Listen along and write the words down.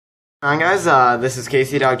Hi guys, this is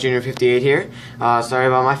Casey Dog Jr. 58 here. Sorry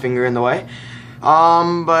about my finger in the way.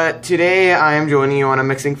 But today I am joining you on a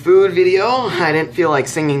mixing food video. I didn't feel like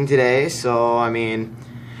singing today, so I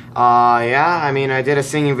did a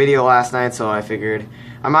singing video last night, so I figured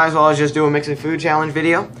I might as well just do a mixing food challenge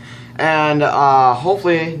video. And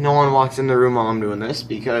hopefully no one walks in the room while I'm doing this,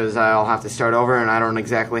 because I'll have to start over and I don't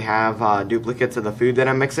exactly have duplicates of the food that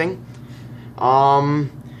I'm mixing.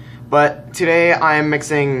 But today I am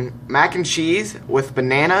mixing mac and cheese with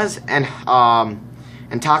bananas and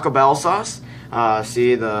Taco Bell sauce.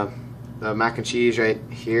 See the mac and cheese right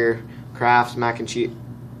here, Kraft's mac and cheese.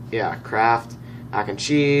 Yeah, Kraft mac and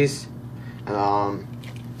cheese.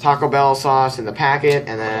 Taco Bell sauce in the packet,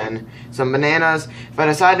 and then some bananas. If I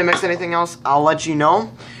decide to mix anything else, I'll let you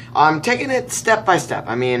know. I'm taking it step by step.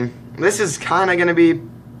 I mean, this is kind of gonna be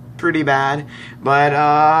pretty bad, but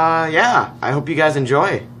yeah, I hope you guys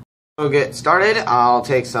enjoy. To get started, I'll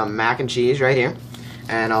take some mac and cheese right here,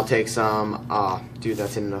 and I'll take some, dude,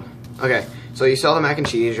 that's in the, okay, so you saw the mac and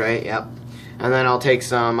cheese, right? Yep. And then I'll take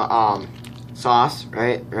some sauce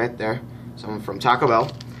right there, some from Taco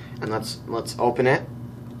Bell, and let's open it,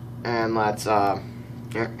 and let's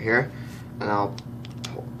here, and I'll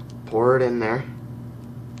pour it in there.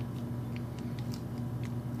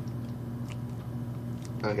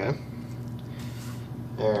 Okay.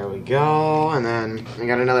 There we go, and then I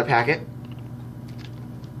got another packet.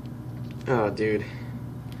 Oh, dude.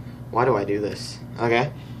 Why do I do this?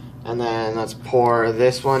 Okay. And then let's pour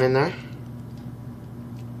this one in there.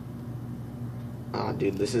 Oh,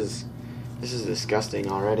 dude, this is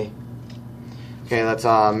disgusting already. Okay, let's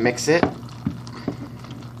mix it.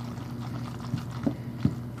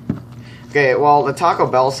 Okay, well, the Taco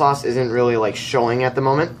Bell sauce isn't really like showing at the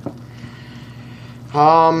moment.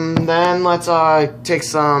 Then let's take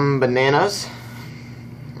some bananas.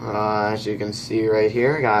 As you can see right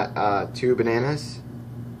here, I got 2 bananas.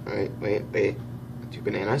 Wait, 2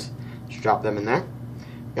 bananas. Just drop them in there.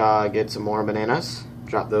 Get some more bananas.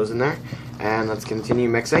 Drop those in there, and let's continue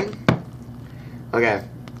mixing. Okay,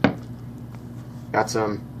 got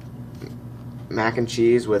some mac and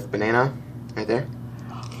cheese with banana right there.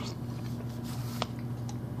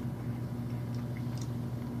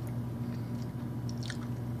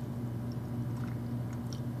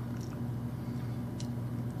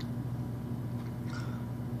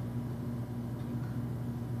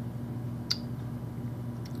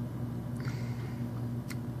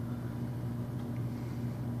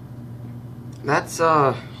 That's,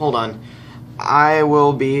 hold on. I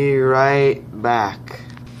will be right back.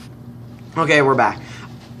 Okay, we're back.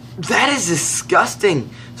 That is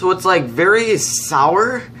disgusting. So it's like very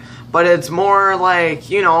sour, but it's more like,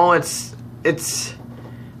 you know, it's what's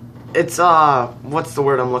the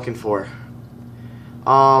word I'm looking for?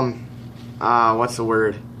 What's the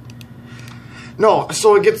word? No,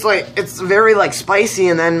 so it gets like, it's very like spicy,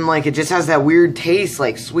 and then like it just has that weird taste,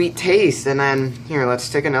 like sweet taste, and then, here, let's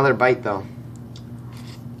take another bite though.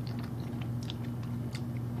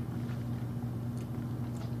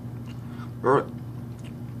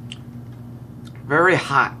 Very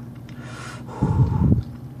hot.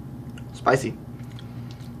 Spicy.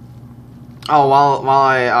 Oh, while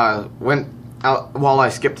I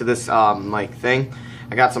skipped to this like thing,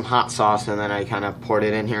 I got some hot sauce, and then I kind of poured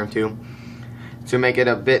it in here too to make it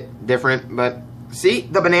a bit different. But see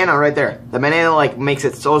the banana right there. The banana like makes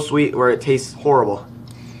it so sweet where it tastes horrible.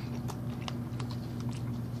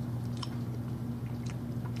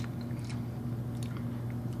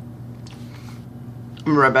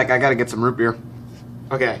 I'm right back. I gotta get some root beer.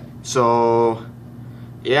 Okay, so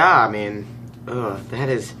yeah, I mean, that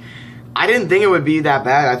is. I didn't think it would be that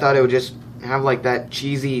bad. I thought it would just have like that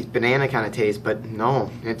cheesy banana kind of taste, but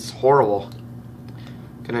no, it's horrible.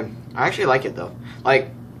 I actually like it though. Like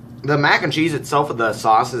the mac and cheese itself with the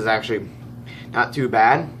sauce is actually not too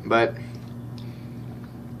bad, but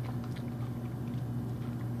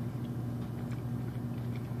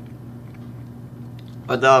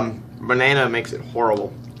the banana makes it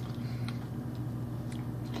horrible.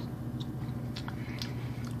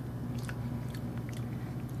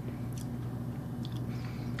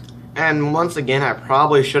 And once again, I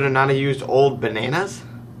probably should have not used old bananas.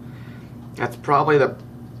 That's probably the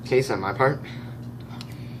case on my part.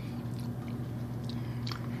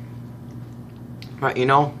 But you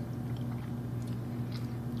know,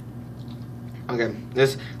 okay,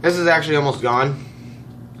 this is actually almost gone.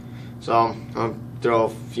 So I'll throw a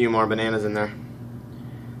few more bananas in there.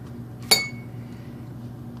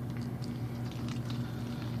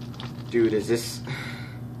 Dude, is this...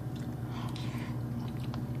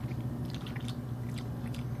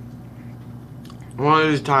 One of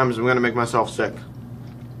these times I'm gonna make myself sick.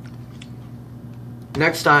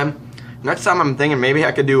 Next time I'm thinking maybe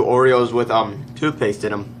I could do Oreos with toothpaste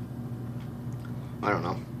in them. I don't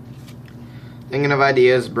know. Thinking of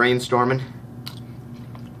ideas, brainstorming.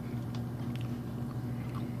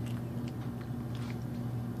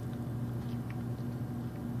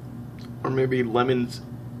 Or maybe lemons.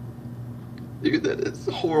 Dude, that is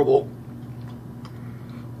horrible.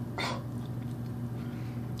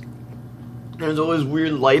 There's always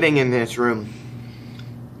weird lighting in this room.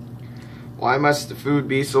 Why must the food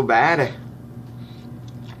be so bad?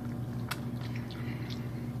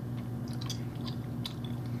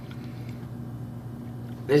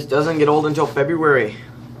 This doesn't get old until February.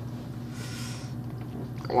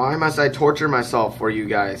 Why must I torture myself for you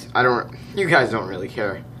guys? You guys don't really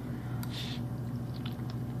care.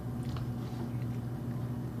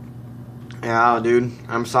 Yeah, dude,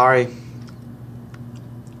 I'm sorry.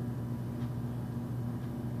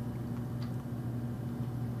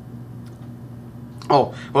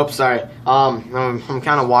 Oh, whoops, sorry. I'm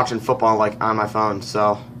kind of watching football like on my phone,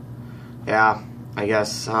 so yeah, I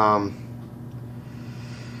guess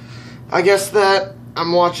that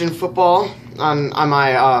I'm watching football on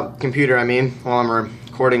my computer. I mean, while I'm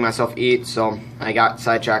recording myself eat, so I got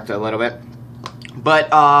sidetracked a little bit. But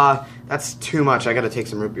that's too much. I gotta take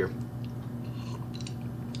some root beer.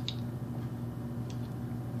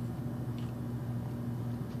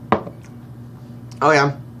 Oh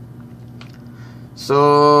yeah.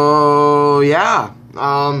 So yeah.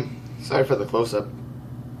 Sorry for the close-up.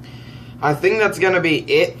 I think that's gonna be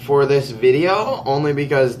it for this video, only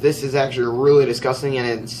because this is actually really disgusting,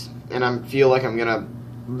 and I feel like I'm gonna.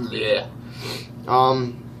 Bleh.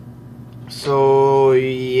 So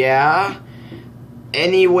yeah.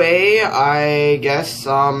 Anyway, I guess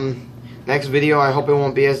next video I hope it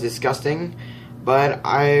won't be as disgusting, but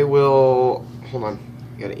I will. Hold on,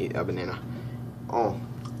 I gotta eat a banana. Oh,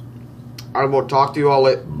 I will talk to you all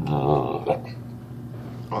later.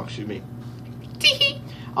 Oh, excuse me.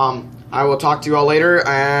 I will talk to you all later,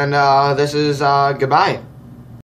 and this is goodbye.